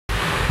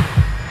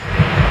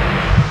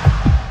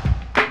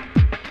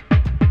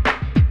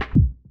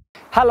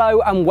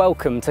Hello and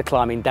welcome to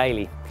Climbing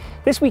Daily.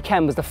 This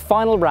weekend was the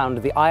final round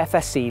of the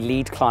IFSC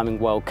Lead Climbing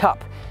World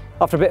Cup.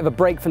 After a bit of a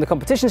break from the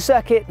competition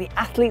circuit, the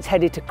athletes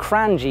headed to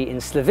Kranj in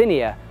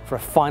Slovenia for a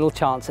final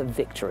chance at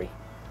victory.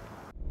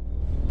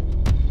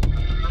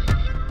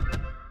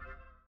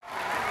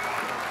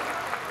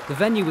 The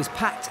venue was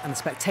packed and the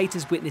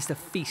spectators witnessed a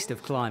feast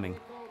of climbing.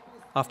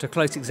 After a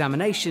close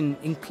examination,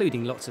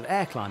 including lots of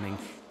air climbing,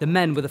 the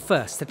men were the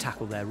first to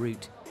tackle their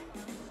route.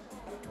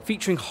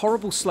 Featuring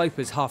horrible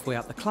slopers halfway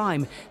up the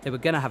climb, they were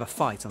going to have a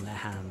fight on their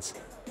hands.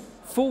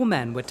 4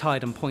 men were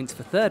tied on points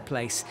for 3rd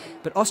place,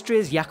 but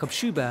Austria's Jakob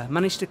Schuber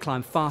managed to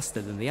climb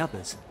faster than the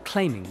others,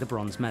 claiming the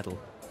bronze medal.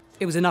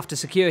 It was enough to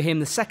secure him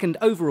the 2nd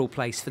overall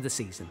place for the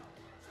season.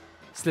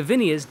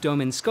 Slovenia's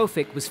Domen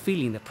Skofic was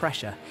feeling the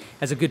pressure,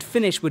 as a good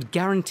finish would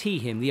guarantee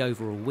him the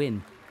overall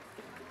win.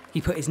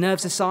 He put his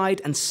nerves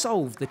aside and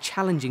solved the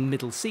challenging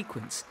middle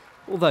sequence,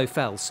 although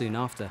fell soon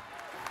after.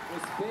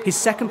 His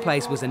 2nd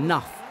place was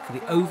enough for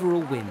the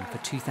overall win for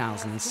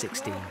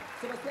 2016.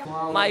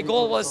 My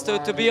goal was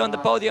to be on the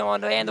podium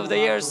on the end of the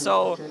year,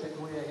 so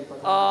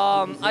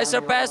I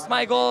surpassed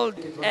my goal,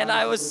 and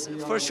I was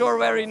for sure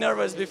very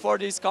nervous before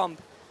this comp.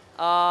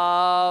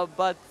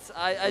 But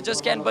I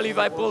just can't believe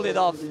I pulled it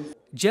off.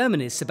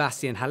 Germany's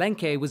Sebastian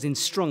Halenke was in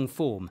strong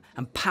form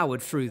and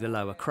powered through the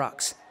lower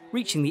crux,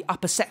 reaching the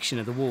upper section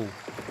of the wall.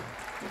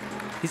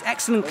 His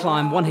excellent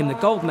climb won him the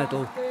gold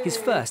medal, his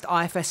first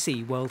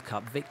IFSC World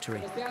Cup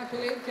victory.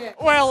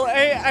 Well,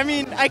 I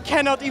mean, I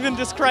cannot even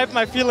describe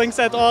my feelings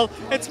at all.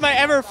 It's my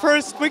ever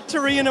first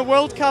victory in a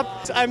World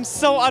Cup. I'm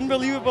so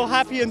unbelievable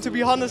happy, and to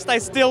be honest, I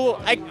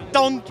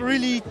don't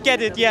really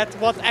get it yet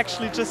what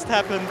actually just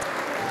happened.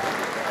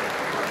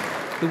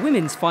 The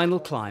women's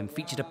final climb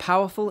featured a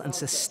powerful and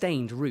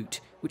sustained route,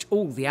 which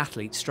all the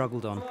athletes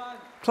struggled on.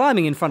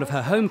 Climbing in front of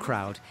her home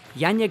crowd,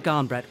 Janja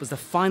Garnbret was the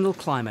final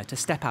climber to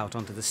step out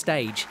onto the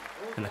stage,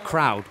 and the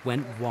crowd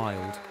went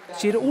wild.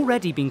 She had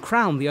already been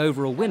crowned the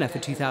overall winner for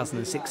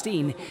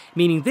 2016,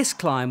 meaning this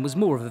climb was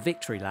more of a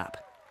victory lap.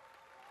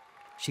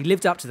 She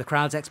lived up to the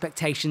crowd's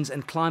expectations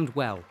and climbed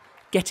well,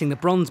 getting the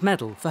bronze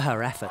medal for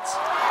her efforts.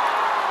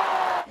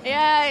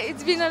 Yeah,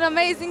 it's been an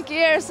amazing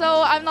year,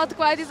 so I'm not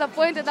quite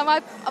disappointed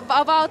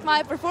about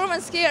my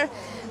performance here.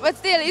 But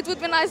still, it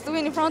would be nice to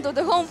win in front of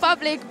the home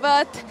public,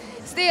 but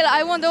still,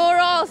 I won the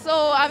overall,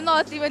 so I'm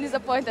not even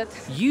disappointed.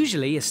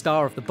 Usually a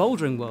star of the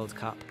Bouldering World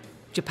Cup,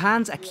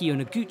 Japan's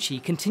Akio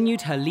Noguchi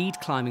continued her lead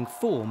climbing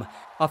form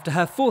after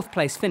her 4th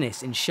place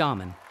finish in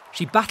Xiamen.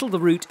 She battled the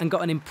route and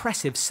got an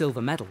impressive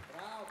silver medal.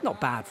 Not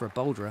bad for a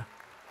boulderer.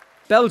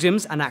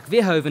 Belgium's Anak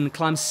Verhoeven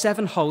climbed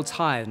 7 holds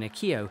higher than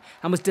Akio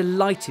and was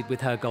delighted with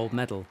her gold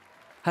medal.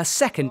 Her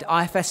 2nd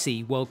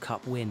IFSC World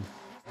Cup win.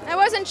 I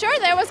wasn't sure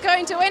that I was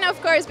going to win,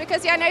 of course,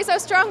 because Janja is so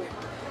strong.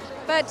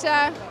 But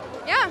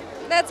yeah,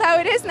 that's how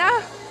it is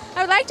now.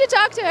 I would like to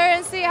talk to her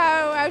and see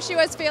how she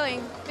was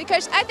feeling,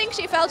 because I think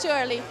she fell too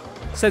early.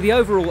 So the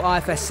overall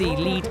IFSC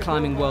Lead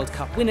Climbing World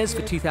Cup winners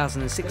for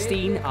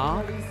 2016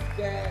 are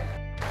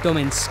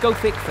Domen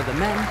Skofic for the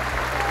men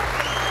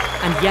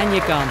and Janja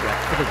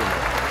Garnbret for the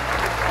women.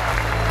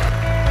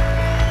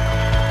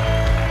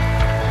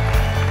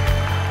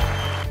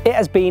 It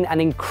has been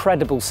an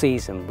incredible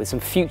season with some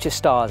future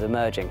stars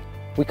emerging.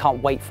 We can't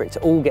wait for it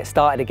to all get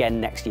started again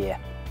next year.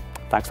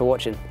 Thanks for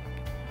watching.